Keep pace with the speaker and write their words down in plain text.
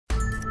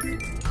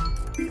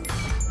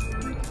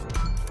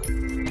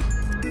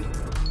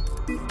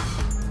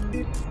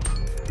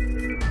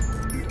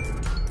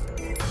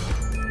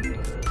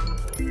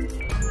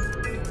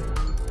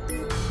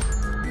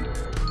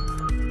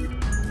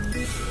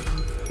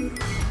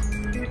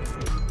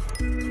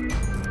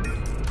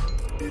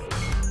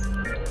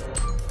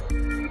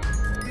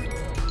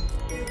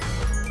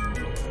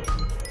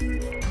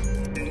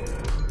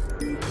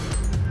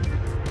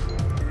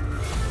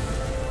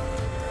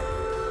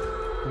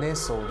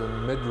Nestled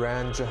in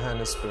mid-Rand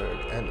Johannesburg,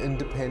 an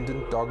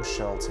independent dog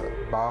shelter,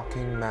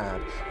 Barking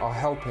Mad, are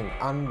helping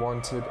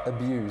unwanted,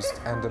 abused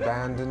and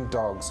abandoned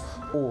dogs,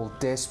 all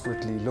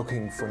desperately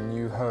looking for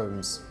new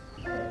homes.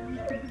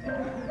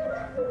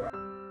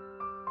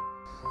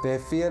 Their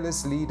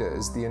fearless leader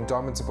is the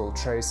indomitable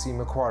Tracy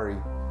Macquarie.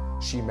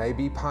 She may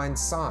be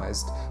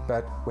pint-sized,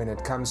 but when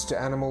it comes to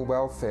animal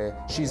welfare,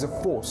 she's a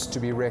force to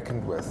be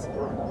reckoned with.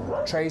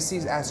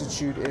 Tracy's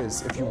attitude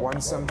is, if you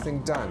want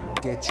something done,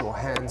 get your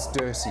hands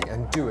dirty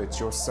and do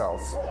it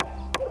yourself.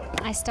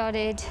 I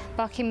started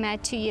Barking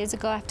Mad 2 years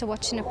ago after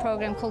watching a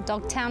program called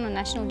Dogtown on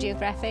National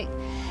Geographic.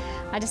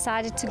 I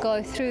decided to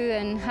go through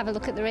and have a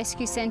look at the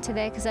rescue centre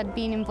there because I'd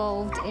been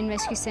involved in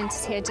rescue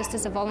centres here just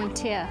as a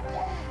volunteer.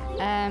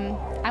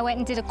 I went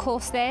and did a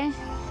course there.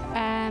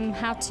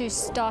 How to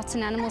start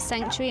an animal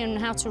sanctuary and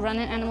how to run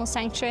an animal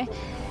sanctuary.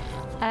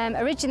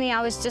 Originally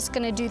I was just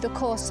going to do the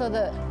course so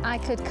that I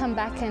could come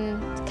back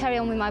and carry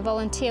on with my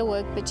volunteer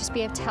work but just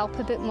be able to help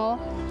a bit more.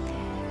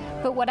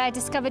 But what I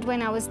discovered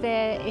when I was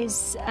there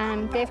is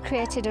they've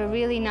created a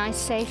really nice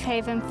safe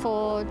haven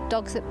for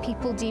dogs that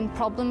people deem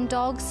problem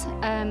dogs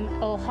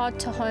or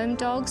hard to home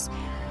dogs.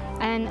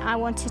 And I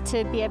wanted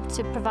to be able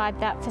to provide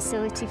that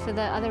facility for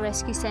the other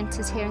rescue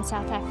centres here in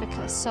South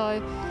Africa.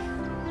 So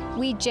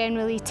we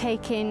generally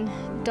take in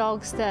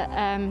dogs that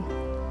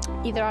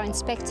either our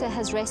inspector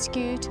has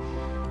rescued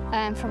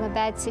from a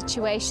bad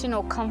situation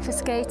or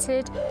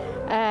confiscated,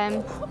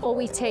 or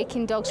we take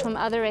in dogs from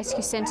other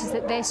rescue centres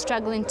that they're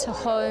struggling to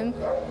home.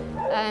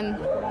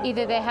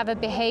 Either they have a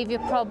behaviour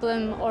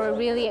problem or a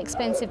really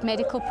expensive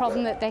medical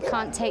problem that they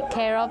can't take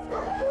care of.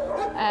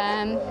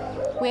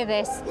 We're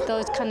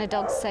those kind of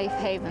dogs' safe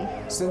haven.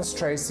 Since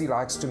Tracy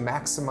likes to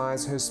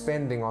maximise her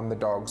spending on the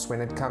dogs when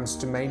it comes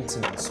to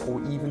maintenance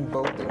or even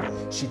building,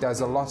 she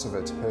does a lot of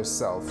it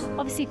herself.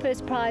 Obviously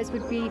first prize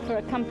would be for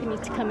a company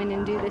to come in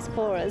and do this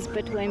for us,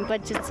 but when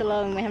budget's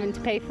alone we're having to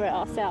pay for it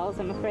ourselves,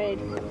 I'm afraid.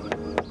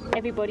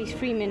 Everybody's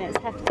 3 minutes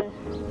have to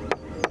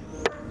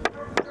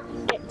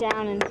get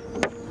down and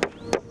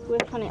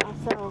work on it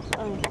ourselves.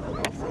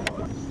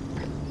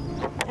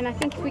 And I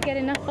think if we get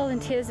enough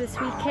volunteers this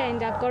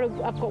weekend, I've got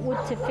wood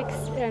to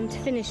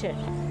finish it.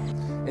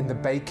 In the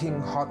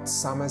baking hot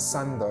summer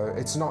sun though,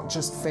 it's not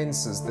just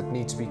fences that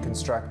need to be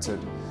constructed.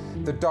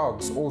 The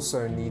dogs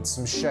also need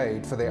some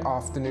shade for their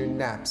afternoon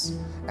naps,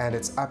 and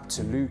it's up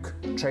to Luke,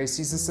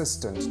 Tracy's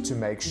assistant, to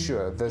make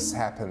sure this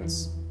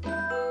happens.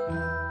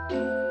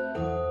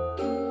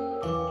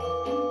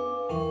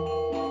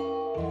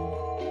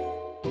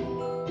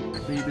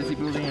 We're busy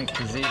building a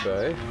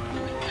gazebo to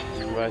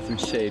provide some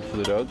shade for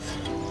the dogs.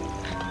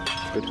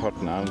 It's a bit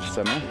hot now in the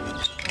summer,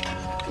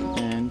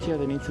 and yeah,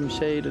 they need some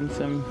shade and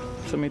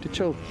somewhere to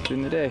chill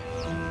during the day.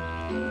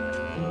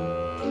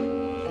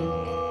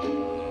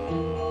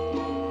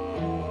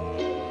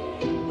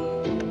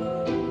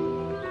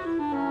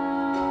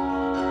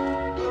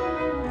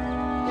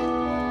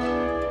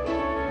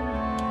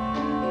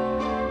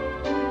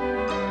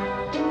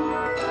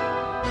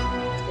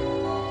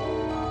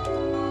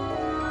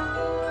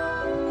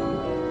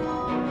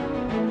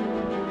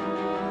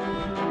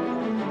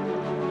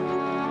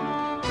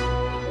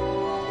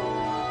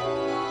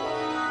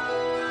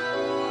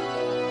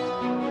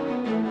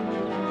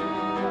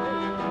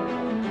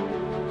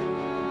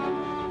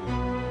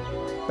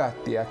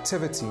 But the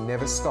activity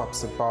never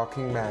stops at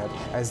Barking Mad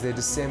as their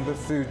December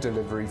food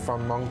delivery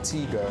from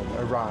Montego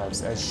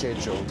arrives as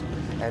scheduled,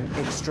 an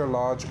extra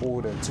large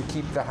order to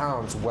keep the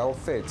hounds well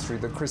fed through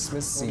the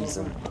Christmas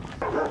season.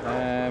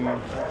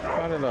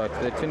 Quite a lot.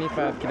 They're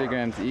 25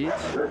 kilograms each,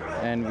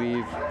 and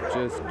we've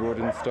just brought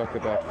in stock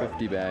about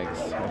 50 bags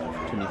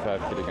of 25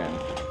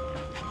 kilograms.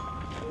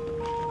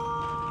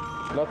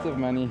 Lots of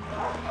money.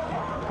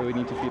 So we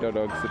need to feed our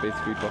dogs the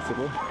best food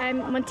possible.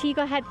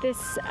 Montego had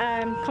this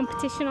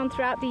competition on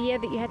throughout the year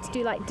that you had to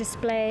do like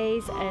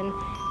displays and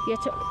you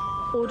had to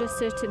order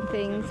certain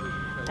things,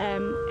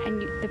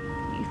 and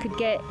you could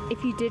get,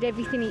 if you did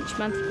everything each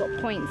month, you got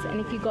points, and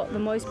if you got the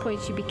most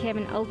points you became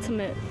an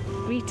ultimate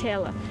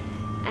retailer.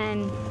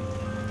 And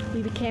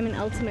we became an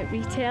ultimate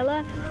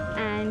retailer,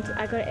 and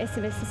I got an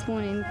SMS this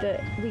morning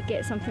that we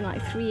get something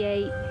like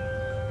 3/8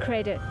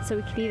 credit, so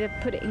we could either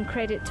put it in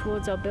credit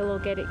towards our bill or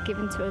get it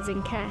given to us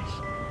in cash.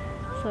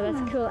 So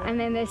that's cool. And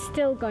then there's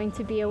still going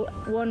to be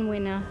one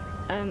winner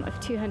of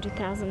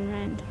 200,000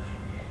 Rand.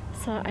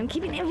 So I'm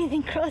keeping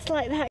everything crossed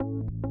like that.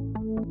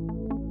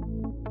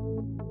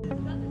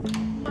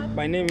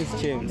 My name is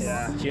James,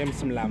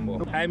 James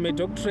Mlambo. I'm a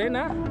dog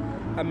trainer,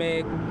 I'm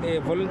a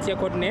volunteer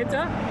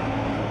coordinator,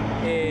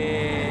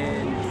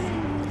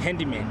 and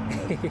handyman.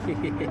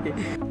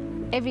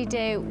 Every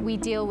day we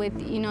deal with,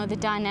 the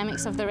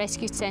dynamics of the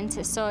rescue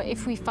centre. So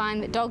if we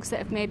find that dogs that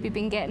have maybe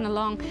been getting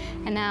along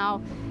are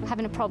now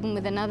having a problem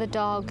with another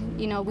dog,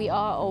 we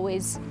are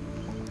always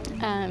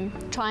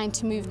trying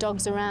to move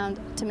dogs around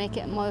to make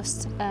it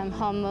most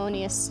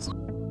harmonious.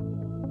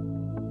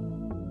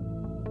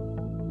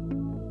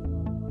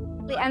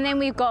 And then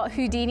we've got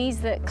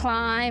Houdinis that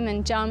climb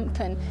and jump,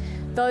 and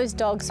those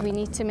dogs we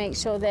need to make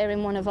sure they're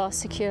in one of our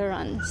secure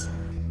runs.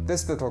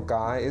 This little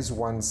guy is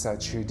one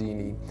such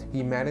Houdini.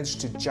 He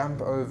managed to jump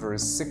over a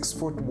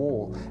 6-foot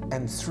wall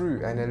and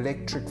through an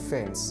electric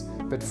fence,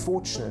 but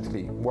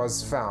fortunately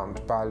was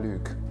found by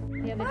Luke.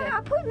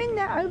 I put him in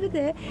there over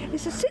there.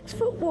 It's a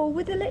 6-foot wall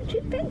with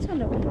electric fence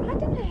on it. I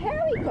don't know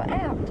how he got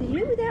out, do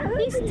you, without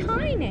hurting? He's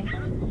tiny.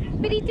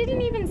 But he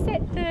didn't even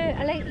set the,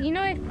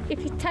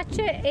 if you touch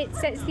it, it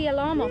sets the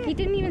alarm off. He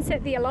didn't even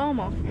set the alarm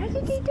off. How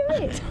did he do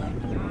it?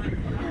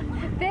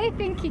 They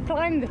think he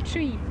climbed the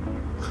tree.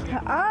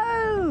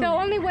 Oh! The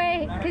only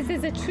way, because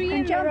there's a tree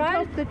in the run.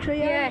 Off the tree.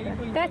 Yeah,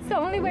 that's the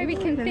only way we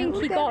can think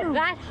he got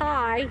that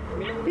high.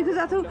 Because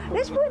I thought,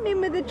 let's put him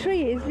in where the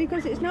tree is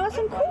because it's nice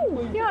and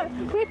cool. Yeah,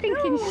 we're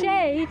thinking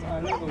shade.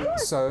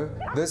 So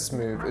this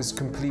move is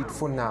complete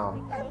for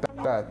now.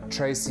 But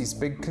Tracy's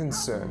big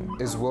concern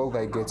is, will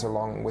they get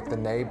along with the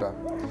neighbour?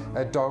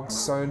 A dog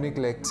so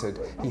neglected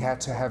he had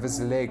to have his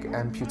leg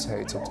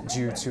amputated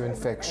due to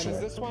infection.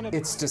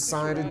 It's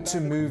decided to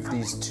move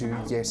these two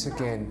yet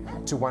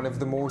again to one of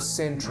the more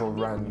central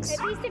runs.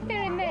 At least if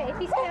they're in there, if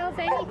he smells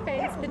any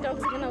fence, the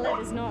dogs are going to let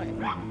us know.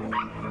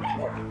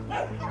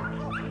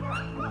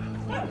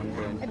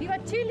 Have you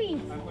got 2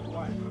 leaves?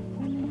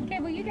 Okay,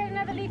 well you get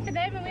another leaf for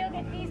them and we'll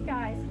get these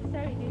guys.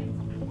 Sorry, dudes.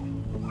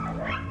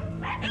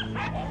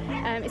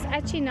 It's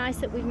actually nice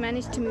that we've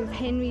managed to move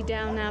Henry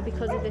down now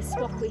because of the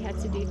swap we had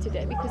to do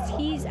today, because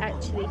he's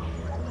actually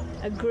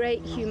a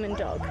great human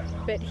dog,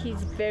 but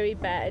he's very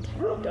bad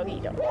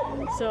doggy dog.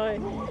 So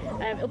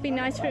it'll be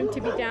nice for him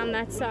to be down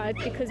that side,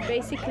 because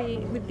basically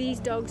with these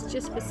dogs,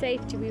 just for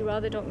safety, we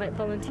rather don't let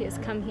volunteers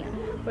come here.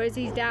 Whereas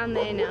he's down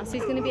there now, so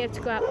he's going to be able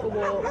to go out for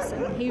walks,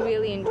 and he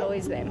really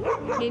enjoys them.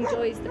 He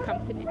enjoys the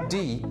company.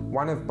 Dee,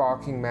 one of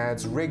Barking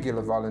Mad's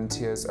regular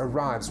volunteers,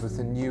 arrives with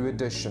a new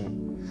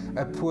addition.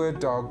 A poor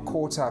dog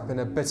caught up in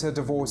a bitter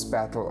divorce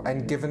battle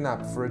and given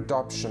up for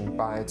adoption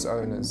by its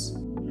owners.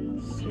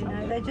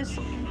 They just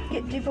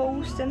get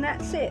divorced and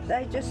that's it.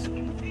 They just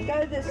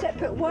go their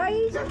separate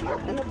ways,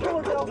 and the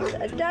poor dog's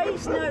a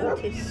day's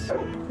notice.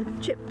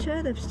 They've chipped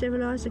her, they've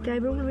sterilised her,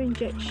 gave her all her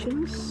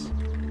injections,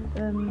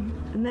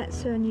 and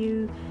that's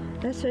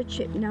her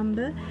chip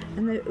number,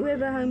 and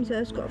whoever homes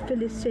her's got to fill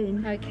this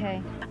in.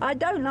 Okay. I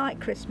don't like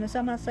Christmas,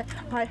 I must say.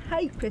 I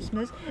hate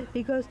Christmas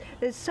because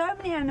there's so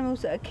many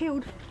animals that are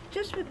killed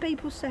just for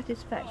people's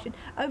satisfaction.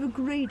 Over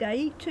greed, they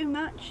eat too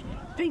much,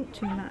 drink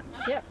too much.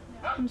 Yep.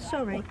 I'm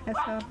sorry, that's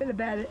how I feel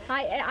about it.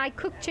 I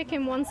cook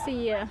chicken once a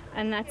year,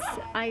 and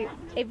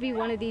every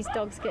one of these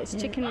dogs gets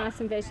chicken, rice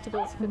and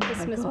vegetables for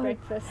Christmas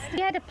breakfast.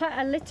 We had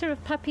a litter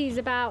of puppies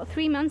about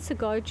 3 months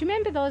ago. Do you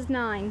remember those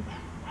 9?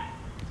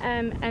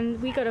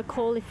 And we got a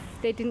call if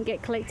they didn't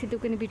get collected, they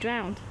were going to be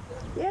drowned.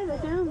 Yeah, they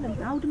drown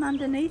them, hold them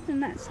underneath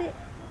and that's it.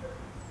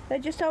 They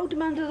just hold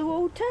them under the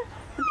water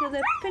until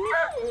they're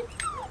finished.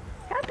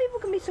 How people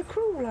can be so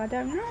cruel, I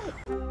don't know.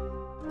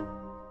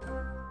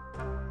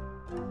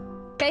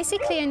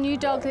 Basically, a new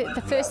dog,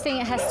 the first thing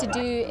it has to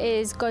do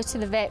is go to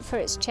the vet for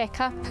its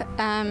checkup.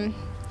 Once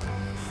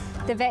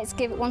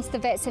the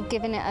vets have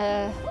given it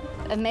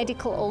a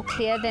medical all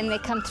clear, then they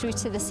come through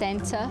to the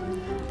centre.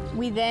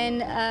 We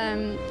then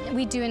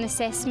we do an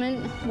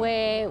assessment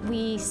where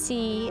we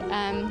see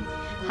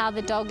how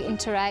the dog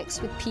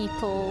interacts with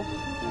people,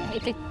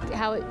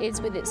 how it is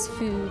with its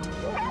food,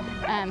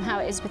 how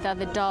it is with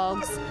other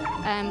dogs.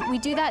 We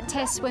do that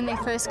test when they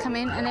first come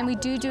in, and then we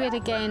do it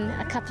again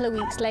a couple of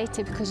weeks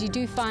later, because you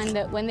do find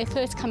that when they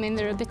first come in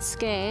they're a bit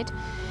scared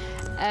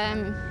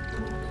and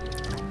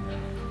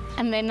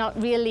they're not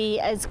really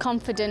as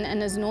confident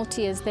and as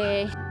naughty as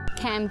they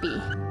can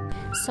be.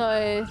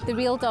 So the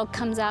real dog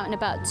comes out in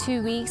about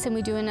 2 weeks and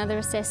we do another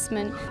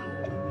assessment.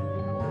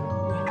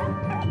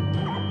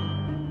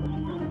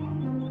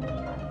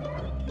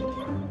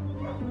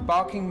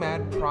 Barking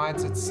Mad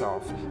prides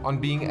itself on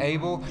being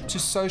able to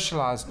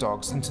socialize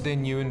dogs into their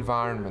new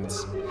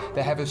environments.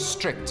 They have a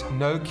strict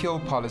no-kill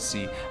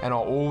policy and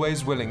are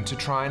always willing to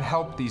try and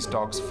help these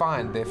dogs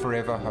find their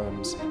forever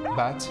homes.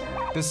 But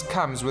this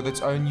comes with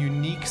its own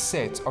unique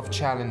set of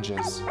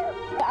challenges.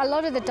 A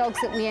lot of the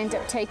dogs that we end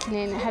up taking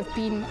in have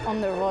been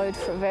on the road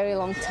for a very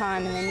long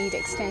time and they need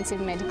extensive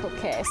medical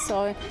care,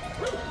 so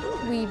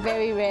we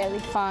very rarely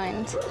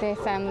find their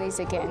families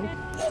again.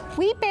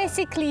 We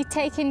basically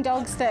take in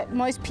dogs that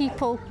most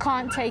people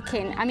can't take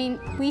in. I mean,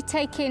 we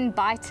take in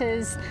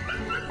biters,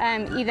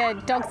 either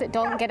dogs that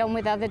don't get on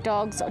with other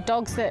dogs or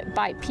dogs that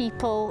bite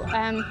people.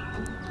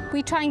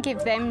 We try and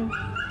give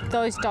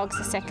those dogs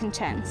a second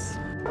chance.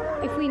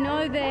 If we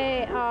know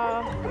they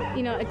are,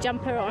 a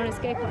jumper or an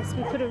escape artist,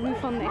 we put a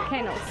roof on their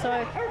kennel.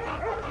 So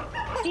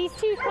These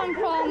two come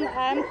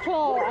from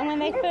Claw, and when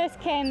they first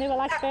came, they were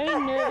like very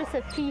nervous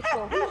of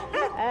people.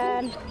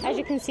 As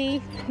you can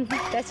see,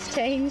 that's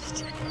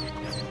changed.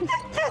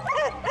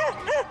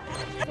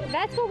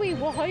 That's what we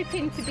were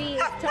hoping to be,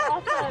 is to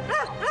offer,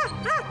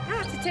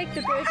 to take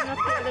the burden off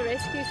the other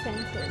rescue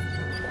centres.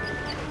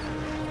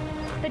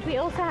 But we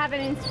also have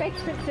an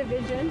inspectorate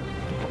division,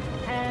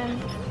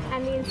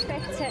 and the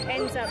inspector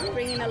ends up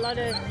bringing a lot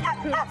of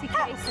cruelty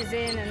cases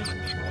in, and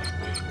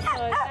so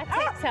that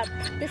takes up,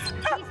 these two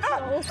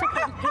are also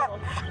from Claw.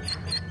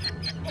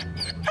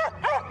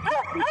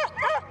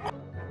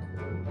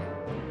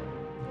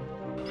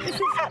 This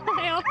is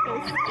my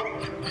office.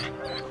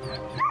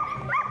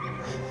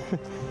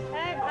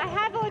 I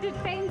have ordered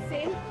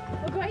fencing.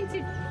 We're going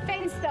to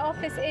fence the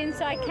office in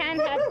so I can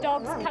have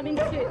dogs come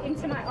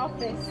into my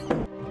office.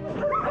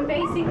 And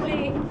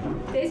basically,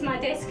 there's my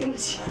desk and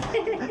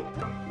chair.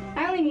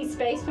 I only need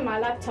space for my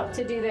laptop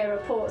to do their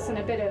reports and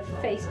a bit of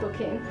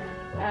Facebooking.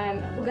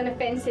 We're going to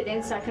fence it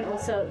in so I can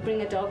also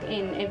bring a dog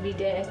in every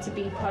day to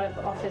be part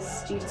of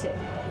office duty.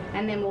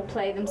 And then we'll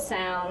play them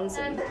sounds.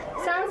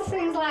 Sounds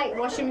things like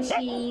washing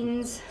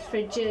machines,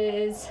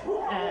 fridges,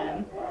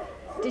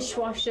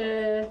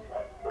 dishwasher,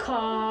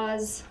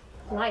 cars,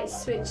 light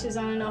switches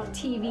on and off,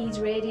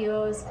 TVs,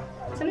 radios.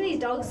 Some of these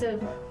dogs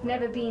have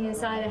never been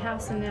inside a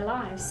house in their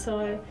lives,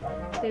 so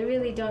they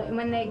really don't,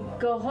 when they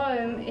go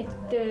home,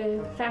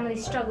 the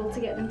families struggle to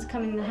get them to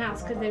come in the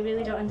house because they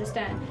really don't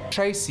understand.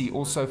 Tracy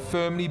also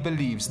firmly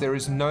believes there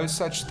is no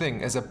such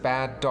thing as a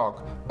bad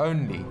dog,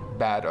 only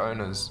bad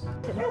owners.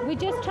 We're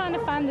just trying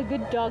to find the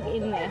good dog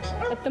in there.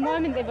 At the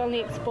moment, they've only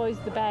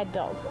exposed the bad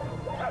dog.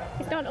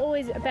 It's not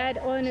always a bad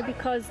owner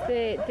because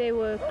they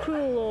were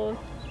cruel or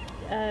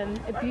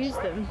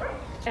abused them.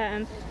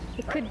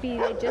 It could be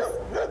they just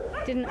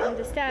didn't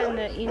understand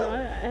that, you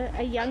know,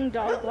 a young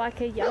dog, like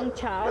a young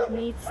child,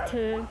 needs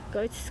to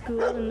go to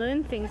school and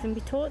learn things and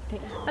be taught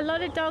things. A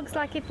lot of dogs,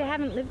 like if they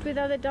haven't lived with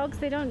other dogs,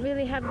 they don't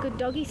really have good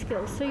doggy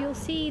skills. So you'll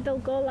see they'll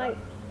go like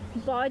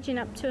barging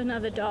up to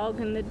another dog,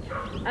 and the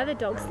other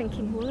dog's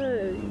thinking,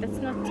 whoa, that's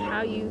not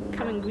how you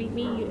come and greet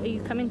me,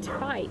 you come in to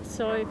fight.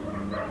 So,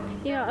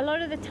 you know, a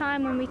lot of the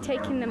time when we're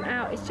taking them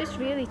out, it's just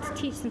really to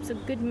teach them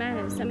some good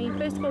manners. I mean,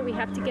 first of all, we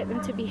have to get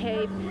them to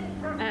behave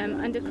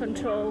under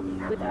control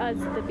with us,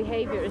 the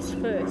behaviour is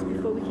first,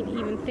 before we can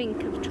even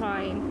think of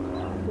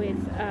trying with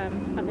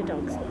other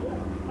dogs.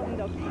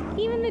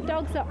 Even the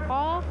dogs that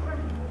are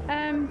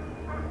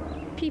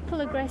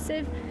people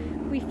aggressive,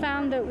 we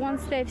found that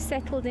once they've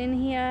settled in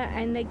here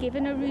and they're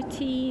given a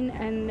routine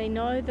and they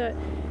know that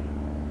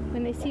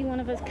when they see one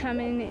of us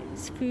coming,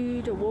 it's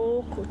food, a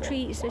walk or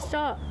treats, they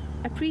start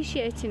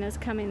appreciating us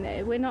coming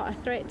there. We're not a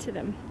threat to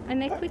them,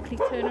 and they quickly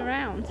turn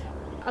around.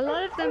 A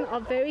lot of them are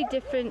very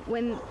different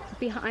when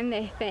behind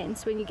their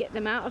fence. When you get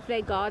them out of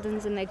their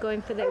gardens and they're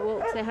going for their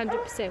walks, they're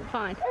 100%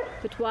 fine.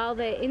 But while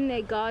they're in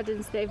their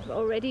gardens, they've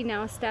already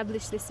now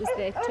established this as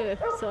their turf.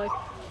 So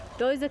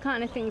those are the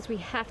kind of things we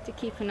have to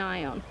keep an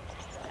eye on.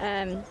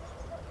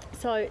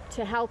 So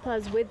to help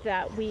us with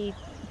that, we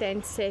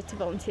then say to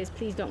volunteers,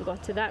 please don't go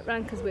to that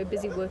run because we're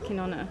busy working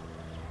on a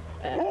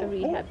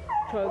rehab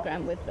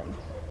program with them.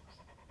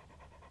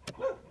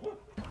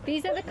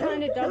 These are the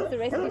kind of dogs the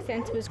rescue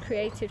centre was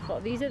created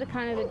for. These are the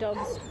kind of the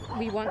dogs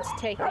we want to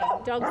take in.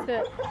 Dogs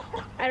that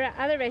are at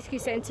other rescue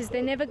centres,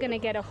 they're never going to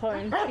get a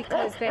home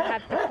because they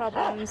have the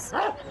problems.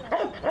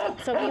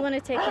 So we want to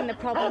take in the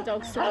problem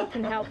dogs so we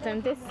can help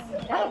them. This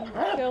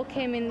girl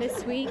came in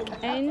this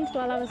weekend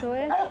while I was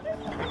away,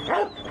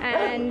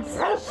 and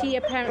she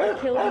apparently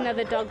killed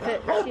another dog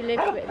that she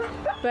lived with.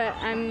 But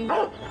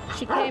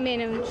she came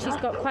in and she's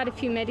got quite a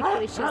few medical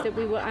issues that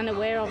we were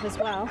unaware of as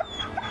well.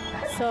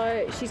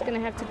 So she's going to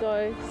have to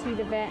go see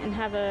the vet and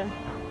have a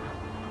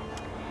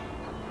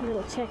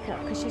little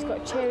checkup because she's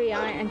got cherry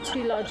eye and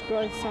 2 large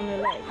growths on her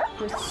leg,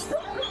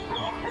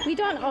 which we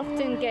don't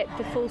often get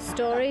the full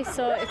story,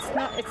 so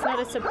it's not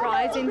a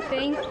surprising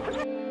thing.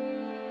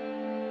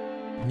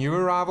 New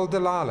arrival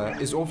Delilah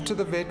is off to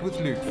the vet with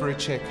Luke for a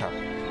checkup.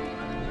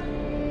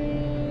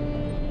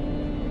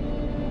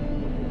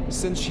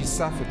 Since she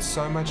suffered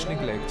so much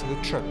neglect, the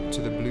trip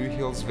to the Blue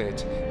Hills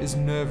vet is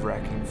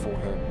nerve-wracking for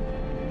her.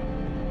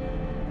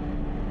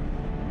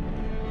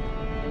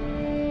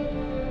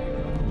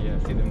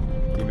 See them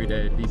every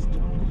day, at least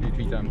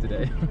 2-3 times a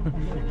day.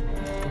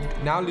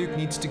 Now Luke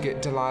needs to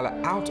get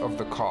Delilah out of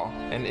the car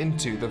and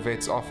into the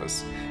vet's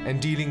office,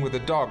 and dealing with a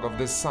dog of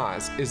this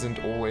size isn't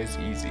always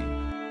easy.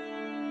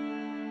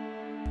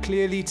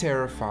 Clearly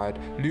terrified,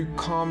 Luke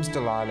calms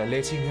Delilah,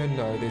 letting her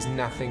know there's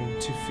nothing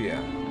to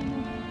fear.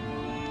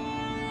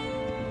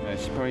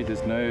 She probably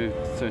does no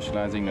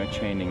socializing, no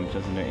training,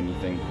 doesn't know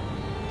anything.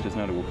 She doesn't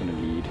know how to walk on a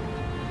lead.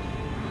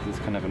 This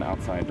is kind of an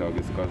outside dog.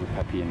 This guy's a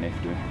puppy and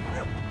left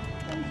her.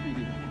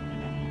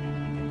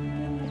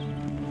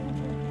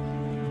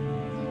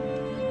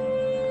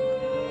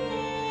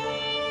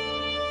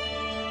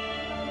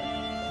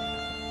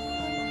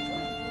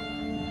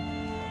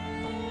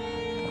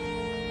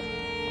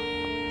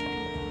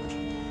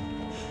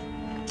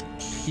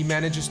 he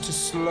manages to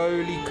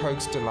slowly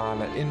coax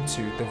Delilah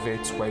into the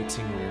vet's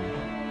waiting room.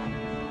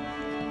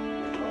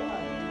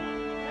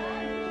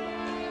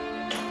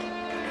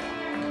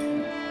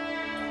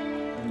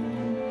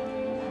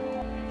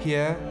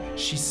 Here,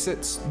 she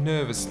sits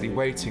nervously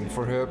waiting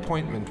for her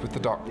appointment with the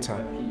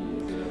doctor.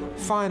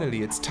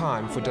 Finally, it's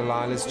time for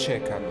Delilah's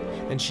checkup,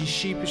 and she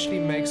sheepishly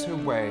makes her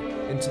way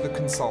into the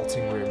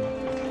consulting room.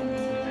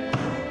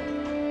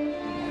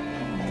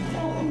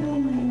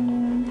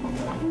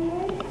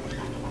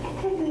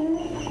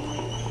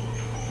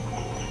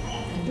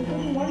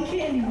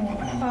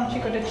 Oh, she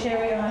got a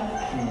cherry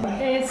eye.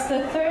 It's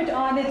the third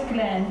eyelid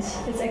gland.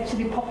 It's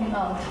actually popping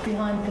out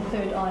behind the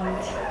third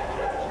eyelid.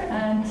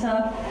 And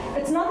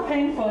it's not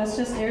painful, it's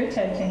just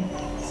irritating.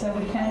 So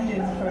we can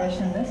do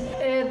operation on this.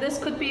 This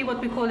could be what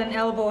we call an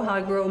elbow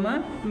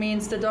hygroma.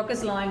 Means the dog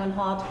is lying on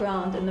hard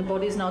ground and the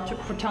body is now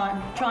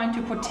trying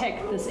to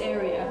protect this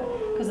area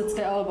because it's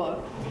the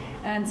elbow.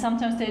 And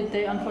sometimes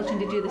they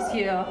unfortunately do this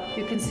here.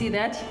 You can see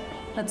that.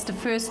 That's the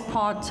first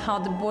part, how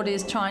the body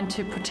is trying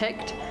to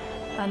protect.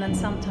 And then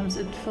sometimes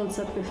it fills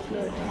up with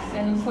fluid.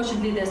 And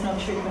unfortunately there's no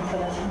treatment for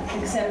that,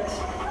 except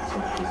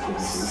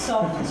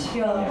soft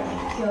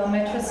your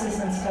mattresses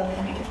and stuff.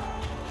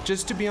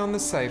 Just to be on the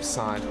safe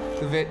side,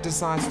 the vet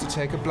decides to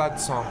take a blood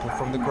sample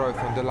from the growth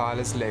on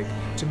Delilah's leg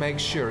to make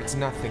sure it's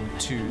nothing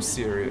too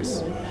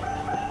serious.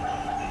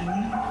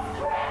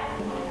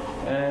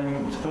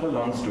 It's quite a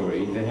long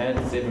story. They had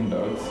 7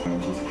 dogs,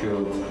 and she's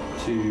killed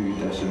 2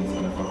 Dachshunds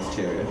and a Fox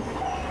Terrier.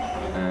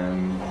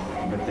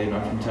 But they're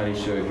not entirely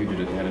sure who did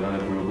it. They had another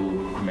verbal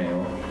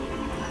male,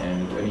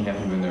 and it only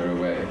happened when they were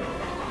away.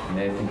 And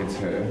they think it's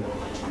her.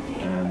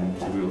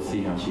 So we'll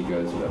see how she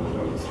goes with other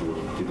dogs. We'll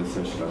do the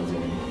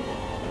socializing.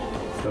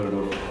 Start it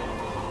off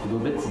little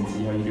bits and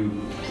see how you do.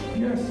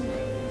 Yes.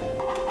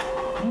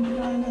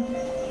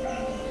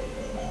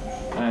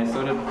 I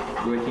started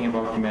working at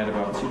Barking Mad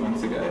about 2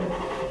 months ago,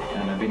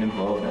 and I've been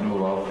involved in animal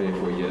welfare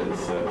for years,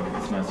 so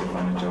it's nice to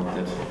find a job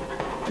that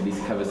at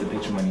least covers the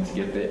petrol money to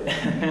get there.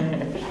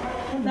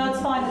 No,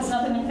 it's fine. It's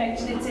not an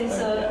infection. It says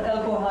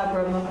elbow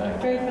hygroma. Okay.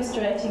 Very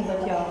frustrating,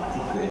 but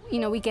yeah. You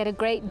know, we get a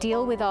great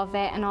deal with our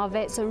vet, and our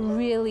vets are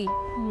really,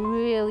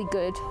 really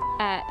good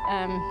at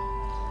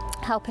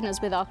helping us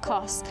with our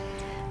costs.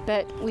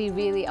 But we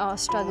really are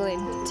struggling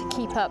to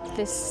keep up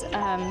this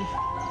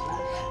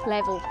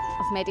level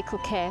of medical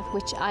care,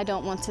 which I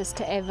don't want us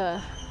to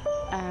ever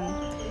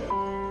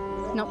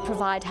not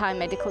provide high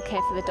medical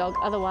care for the dog.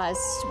 Otherwise,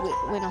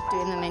 we're not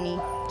doing them any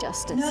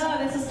justice. No,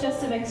 this is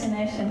just a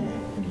vaccination.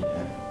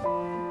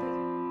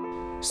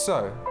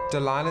 So,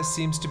 Delilah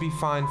seems to be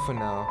fine for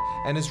now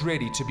and is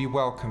ready to be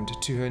welcomed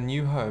to her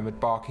new home at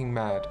Barking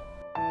Mad.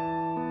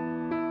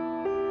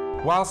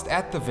 Whilst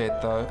at the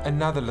vet though,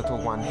 another little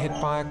one hit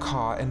by a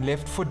car and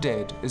left for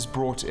dead is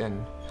brought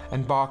in,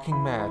 and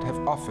Barking Mad have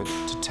offered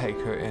to take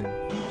her in.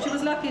 She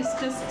was lucky, it's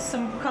just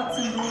some cuts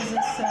and bruises,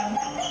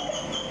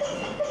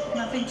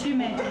 nothing too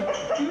major.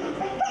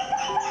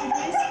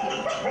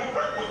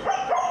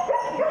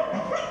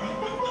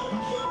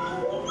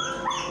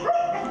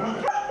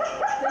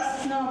 This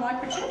is now a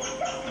microchip,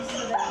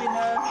 so that we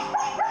know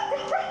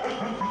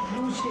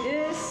who she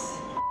is.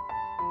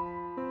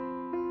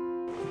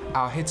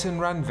 Our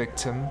hit-and-run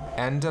victim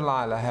and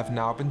Delilah have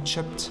now been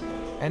chipped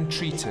and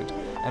treated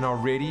and are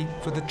ready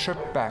for the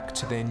trip back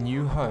to their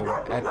new home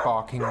at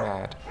Barking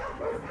Mad.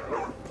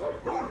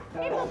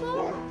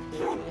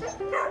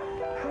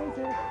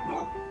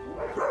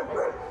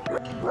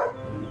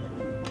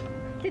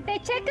 Did they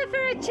check her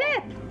for a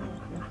chip?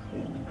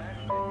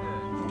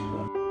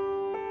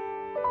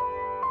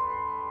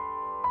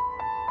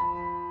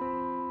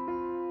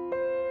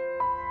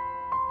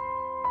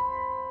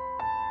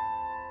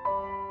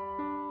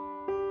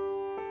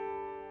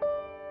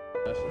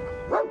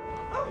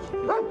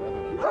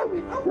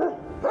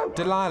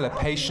 Delilah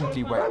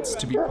patiently waits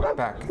to be put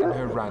back in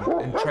her run,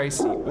 and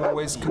Tracy,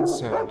 always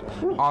concerned,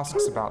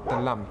 asks about the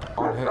lump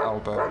on her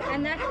elbow.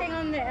 And that thing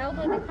on the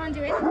elbow, they can't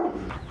do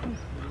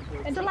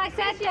anything. So like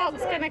that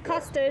dog's going to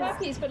cost us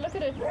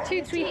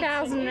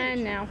 2,000-3,000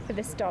 rand now for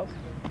this dog.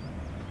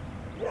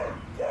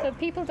 So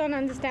people don't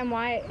understand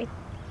why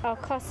our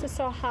costs are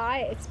so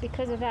high. It's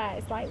because of that.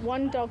 It's like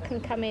one dog can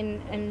come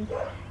in and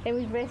then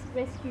we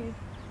rescue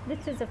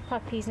litters of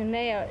puppies, and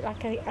they are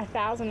like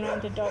 1,000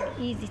 rand a dog,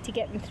 easy to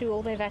get them through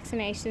all their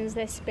vaccinations,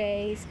 their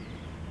spays,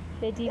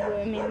 their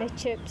deworming, their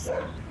chips.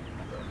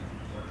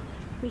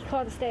 We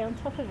can't stay on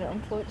top of it,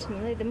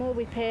 unfortunately. The more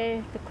we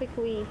pay, the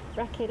quicker we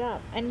rack it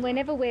up. And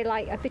whenever we're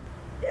like a bit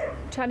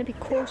trying to be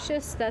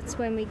cautious, that's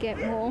when we get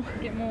more.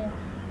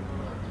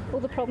 All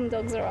the problem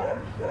dogs are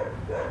on.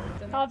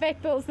 Our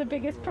vet bill's the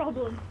biggest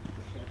problem.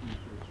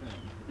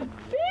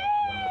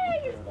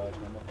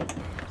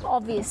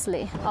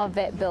 Obviously, our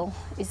vet bill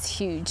is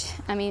huge.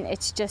 I mean,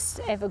 it's just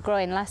ever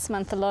growing. Last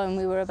month alone,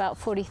 we were about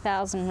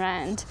 40,000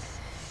 rand.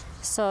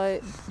 So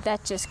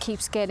that just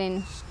keeps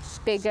getting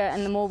bigger,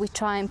 and the more we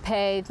try and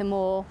pay, the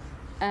more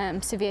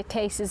severe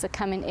cases are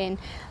coming in.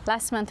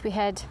 Last month we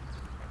had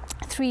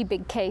 3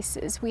 big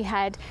cases. We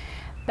had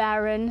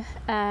Baron,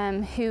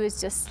 who was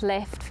just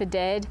left for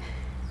dead.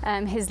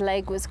 His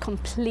leg was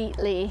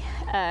completely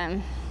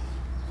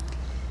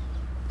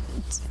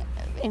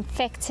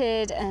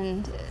infected,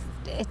 and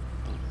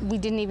we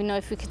didn't even know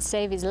if we could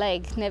save his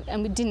leg,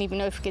 and we didn't even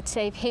know if we could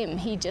save him.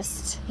 He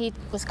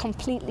was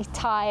completely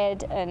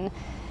tired and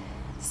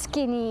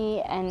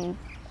skinny, and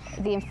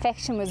the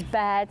infection was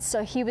bad,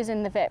 so he was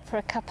in the vet for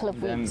a couple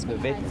of weeks. The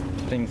vet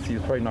thinks he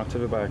was probably knocked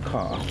over by a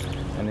car,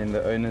 and then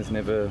the owners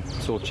never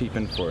saw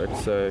treatment for it,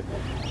 so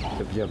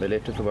yeah, they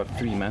left it for about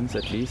 3 months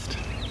at least.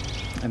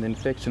 And the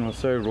infection was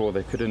so raw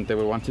they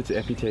were wanted to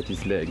amputate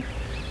his leg,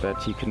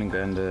 but he couldn't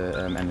go under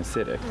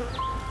anesthetic.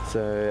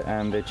 So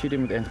they treated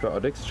him with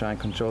antibiotics to try and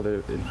control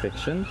the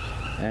infection,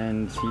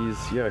 and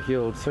he's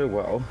healed so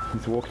well.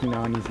 He's walking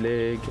now on his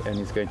leg, and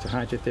he's going to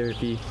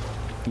hydrotherapy.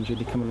 He's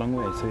really come a long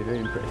way, so we're very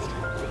impressed.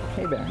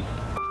 Hey, Baron.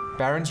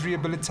 Baron's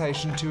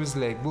rehabilitation to his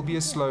leg will be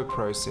a slow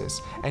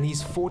process, and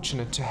he's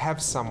fortunate to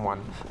have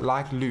someone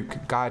like Luke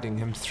guiding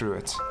him through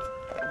it.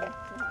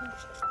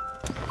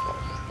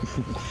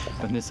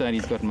 On this side,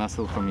 he's got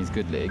muscle from his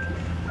good leg,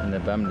 and the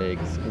bum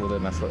legs, all the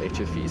muscle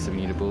atrophy, so we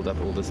need to build up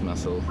all this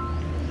muscle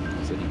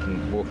so he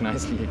can walk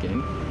nicely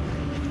again.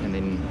 And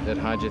then that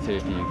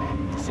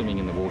hydrotherapy, swimming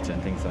in the water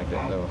and things like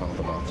that will help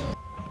a lot.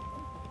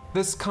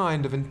 This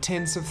kind of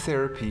intensive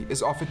therapy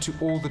is offered to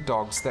all the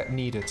dogs that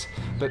need it,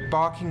 but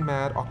Barking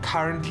Mad are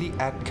currently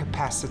at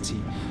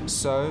capacity,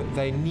 so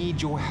they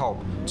need your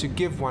help to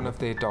give one of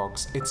their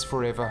dogs its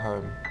forever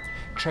home.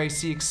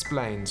 Tracy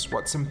explains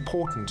what's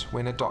important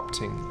when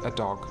adopting a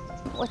dog.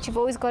 What you've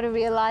always got to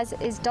realise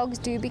is dogs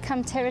do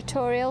become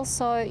territorial,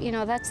 so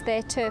that's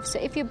their turf. So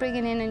if you're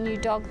bringing in a new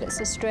dog that's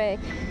a stray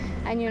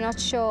and you're not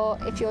sure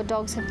if your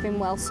dogs have been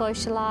well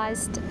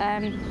socialised,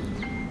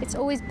 it's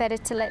always better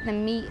to let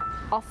them meet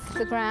off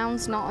the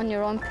grounds, not on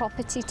your own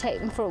property. Take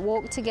them for a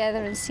walk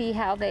together and see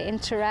how they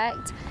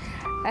interact.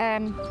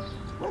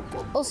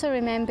 Also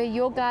remember,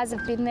 your guys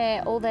have been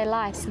there all their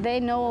life, so they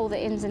know all the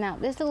ins and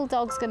outs. This little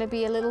dog's going to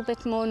be a little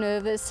bit more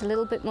nervous, a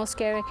little bit more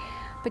scary,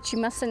 but you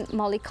mustn't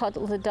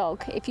mollycoddle the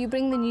dog. If you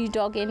bring the new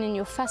dog in and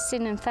you're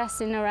fussing and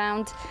faffing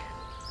around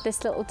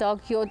this little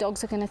dog, your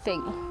dogs are going to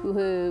think,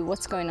 whoa,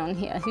 what's going on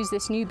here? Who's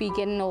this newbie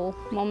getting all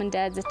mom and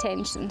dad's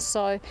attention?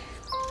 So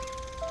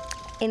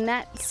in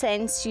that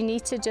sense, you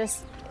need to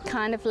just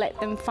kind of let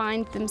them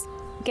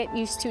get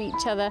used to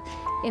each other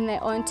in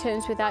their own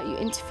terms without you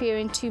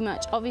interfering too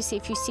much. Obviously,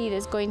 if you see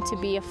there's going to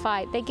be a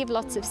fight, they give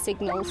lots of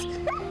signals.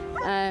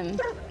 And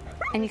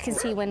you can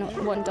see when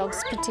one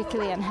dog's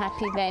particularly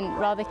unhappy, then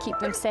rather keep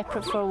them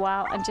separate for a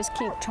while and just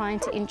keep trying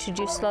to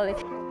introduce slowly.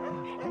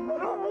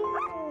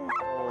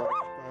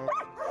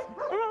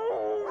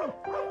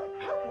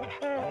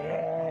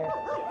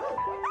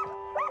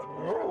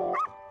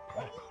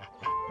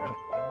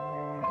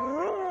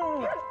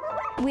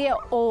 We are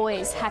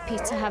always happy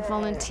to have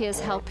volunteers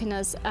helping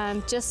us,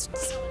 just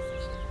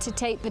to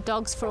take the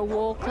dogs for a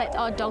walk, let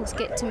our dogs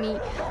get to meet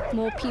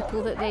more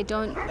people that they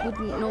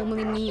wouldn't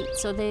normally meet.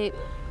 So the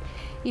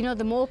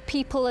more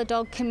people a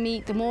dog can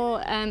meet, the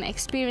more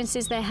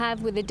experiences they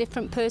have with a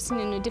different person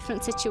in a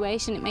different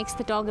situation, it makes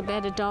the dog a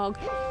better dog.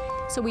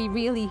 So we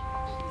really,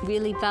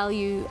 really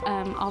value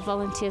our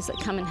volunteers that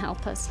come and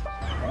help us.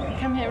 I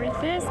come here every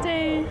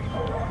Thursday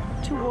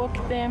to walk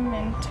them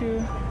and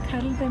to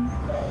cuddle them.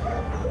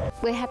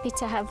 We're happy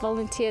to have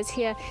volunteers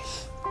here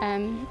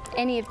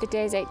any of the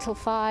days 8 till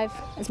 5,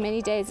 as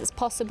many days as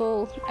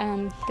possible.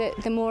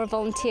 The more a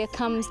volunteer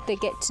comes, they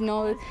get to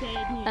know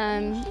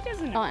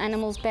our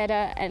animals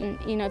better, and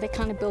they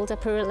kind of build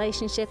up a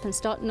relationship and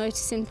start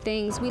noticing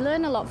things. We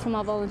learn a lot from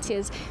our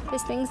volunteers.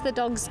 There's things the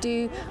dogs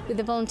do with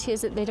the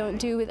volunteers that they don't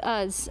do with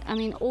us. I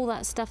mean, all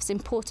that stuff's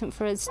important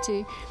for us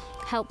to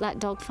help that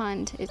dog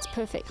find its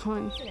perfect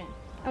home.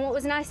 And what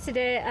was nice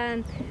today,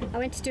 I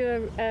went to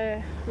do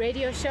a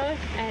radio show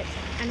at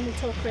Animal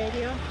Talk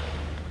Radio,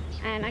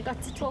 and I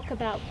got to talk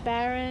about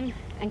Baron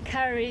and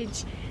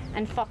Courage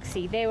and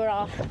Foxy. They were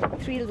our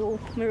 3 little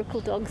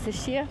miracle dogs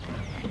this year.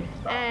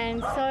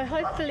 And so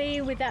hopefully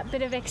with that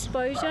bit of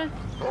exposure,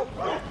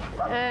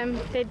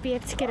 they'd be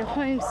able to get a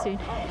home soon.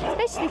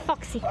 Especially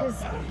Foxy,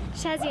 because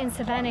Shazzy and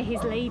Savannah,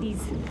 his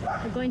ladies,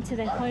 are going to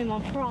their home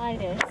on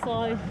Friday,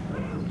 so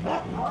he's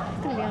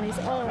going to be on his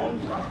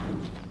own.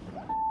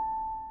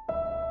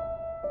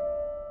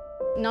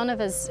 None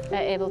of us are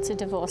able to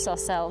divorce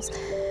ourselves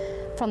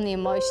from the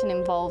emotion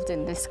involved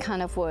in this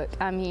kind of work.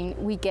 I mean,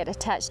 we get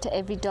attached to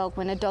every dog.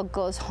 When a dog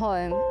goes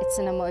home, it's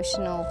an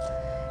emotional,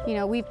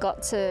 we've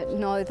got to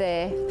know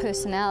their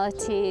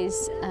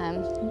personalities.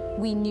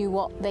 We knew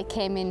what they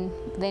came in,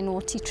 their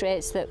naughty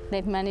traits that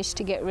they've managed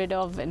to get rid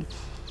of, and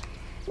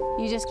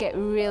you just get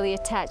really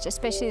attached,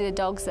 especially the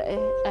dogs that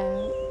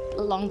are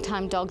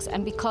long-time dogs.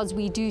 And because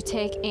we do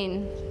take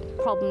in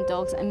problem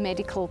dogs and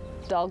medical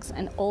dogs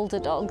and older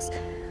dogs,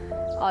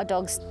 our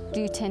dogs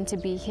do tend to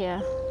be here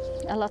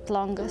a lot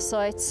longer, so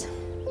it's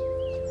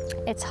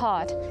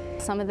hard.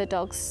 Some of the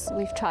dogs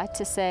we've tried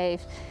to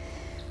save,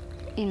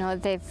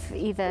 they've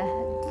either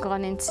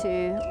gone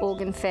into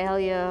organ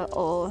failure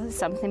or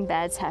something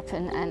bad's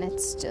happened, and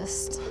it's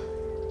just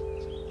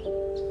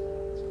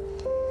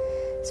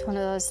it's one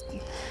of those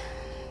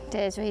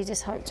days where you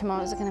just hope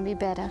tomorrow's going to be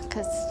better,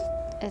 because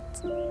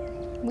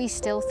we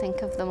still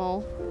think of them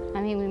all.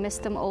 I mean, we miss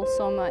them all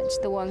so much,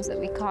 the ones that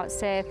we can't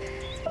save,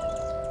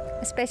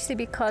 especially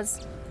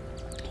because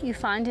you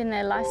find in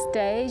their last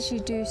days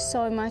you do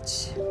so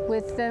much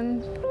with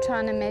them,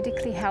 trying to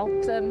medically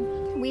help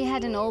them. We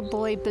had an old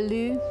boy,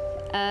 Baloo.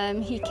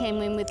 He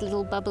came in with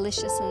little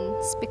Bubblicious and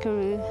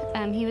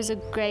Spickaroo. He was a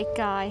great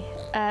guy.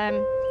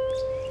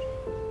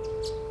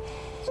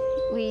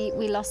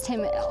 We lost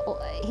him.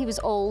 He was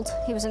old.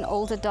 He was an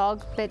older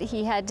dog, but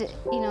he had,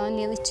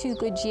 nearly 2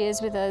 good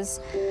years with us.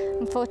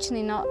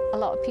 Unfortunately, not a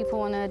lot of people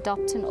want to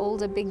adopt an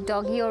older big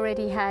dog. He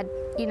already had,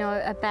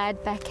 a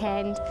bad back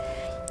end,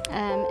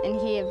 and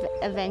he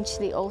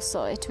eventually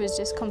also, it was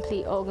just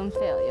complete organ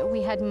failure.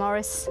 We had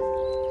Morris,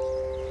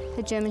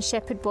 the German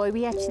Shepherd boy.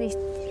 We actually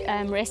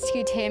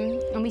rescued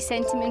him, and we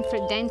sent him in for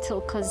a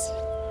dental because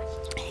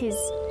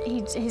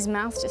his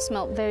mouth just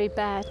smelled very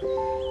bad.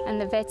 And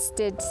the vets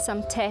did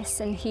some tests,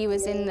 and he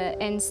was in the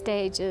end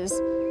stages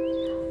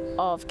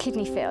of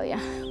kidney failure.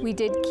 We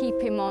did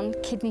keep him on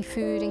kidney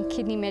food and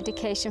kidney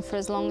medication for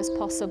as long as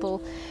possible.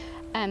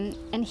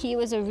 And he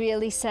was a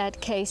really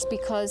sad case,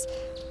 because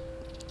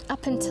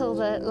up until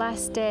the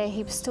last day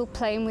he was still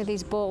playing with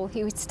his ball.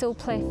 He would still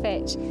play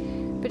fetch,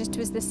 but it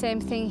was the same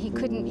thing. He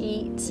couldn't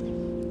eat.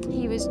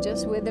 He was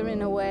just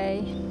withering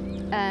away.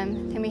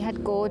 And we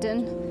had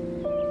Gordon,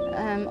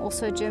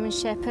 also a German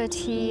Shepherd.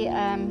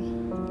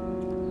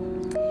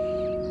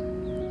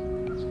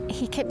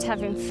 He kept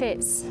having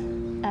fits,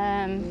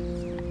 and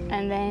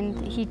then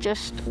he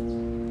just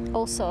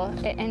also,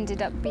 it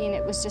ended up being,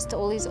 it was just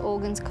all his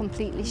organs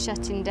completely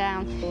shutting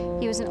down.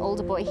 He was an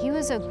older boy. He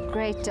was a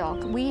great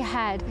dog. We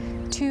had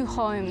 2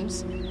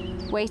 homes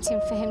waiting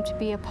for him to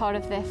be a part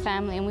of their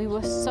family, and we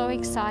were so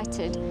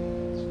excited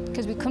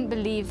because we couldn't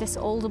believe this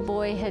older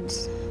boy had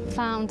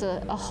found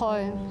a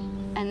home,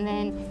 and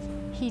then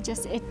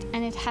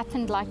it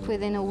happened like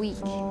within a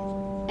week.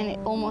 And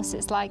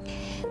it's like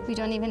we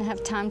don't even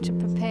have time to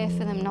prepare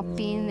for them not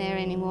being there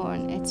anymore.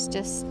 And it's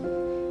just,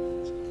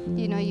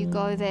 you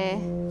go there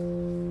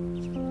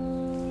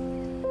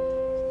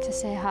to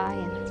say hi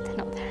and they're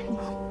not there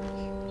anymore.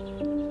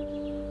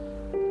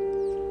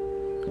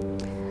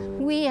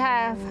 We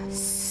have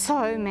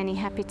so many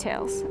happy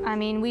tales. I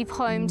mean, we've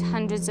homed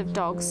hundreds of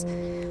dogs,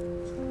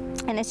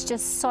 and it's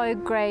just so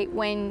great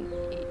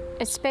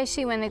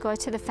especially when they go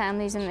to the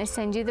families and they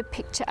send you the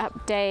picture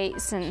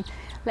updates and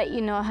let you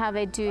know how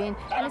they're doing.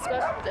 And it's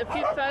got a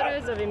few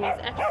photos of him.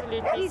 He's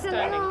absolutely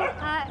stunning.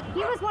 He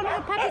was one of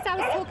the puppies I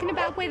was talking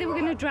about where they were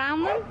going to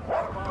drown them.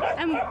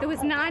 And there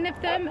was 9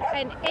 of them,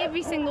 and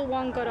every single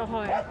one got a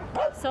home.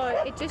 So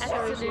it just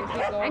shows you.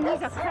 And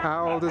he's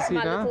How old is he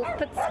my now? little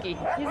Pitsky.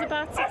 He's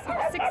about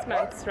 6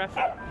 months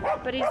roughly.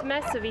 But he's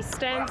massive. He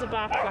stands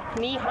about like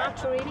knee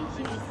height already.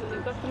 He's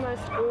got the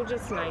most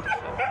gorgeous nature.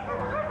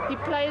 He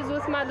plays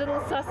with my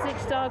little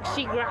sausage dog.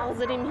 She growls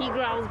at him, he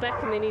growls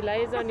back, and then he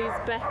lays on his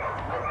back.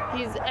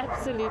 He's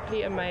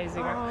absolutely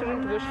amazing. I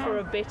couldn't wish for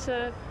a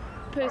better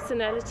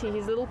personality.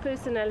 His little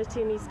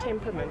personality and his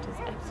temperament is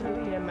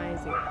absolutely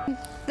amazing.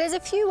 There's a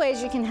few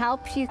ways you can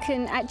help. You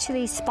can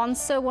actually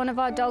sponsor one of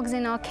our dogs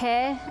in our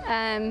care.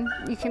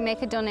 You can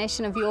make a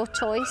donation of your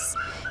choice.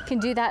 You can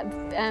do that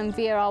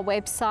via our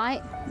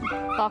website,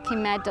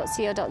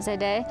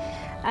 barkingmad.co.za.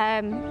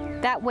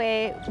 That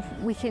way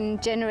we can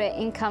generate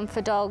income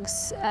for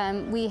dogs.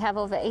 We have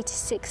over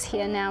 86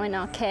 here now in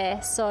our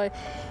care, so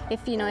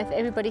if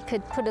everybody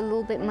could put a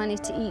little bit of money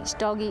to each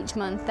dog each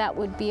month, that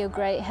would be a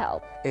great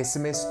help.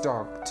 SMS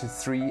DOG to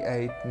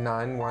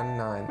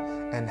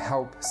 38919 and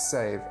help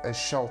save a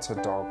shelter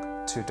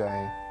dog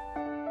today.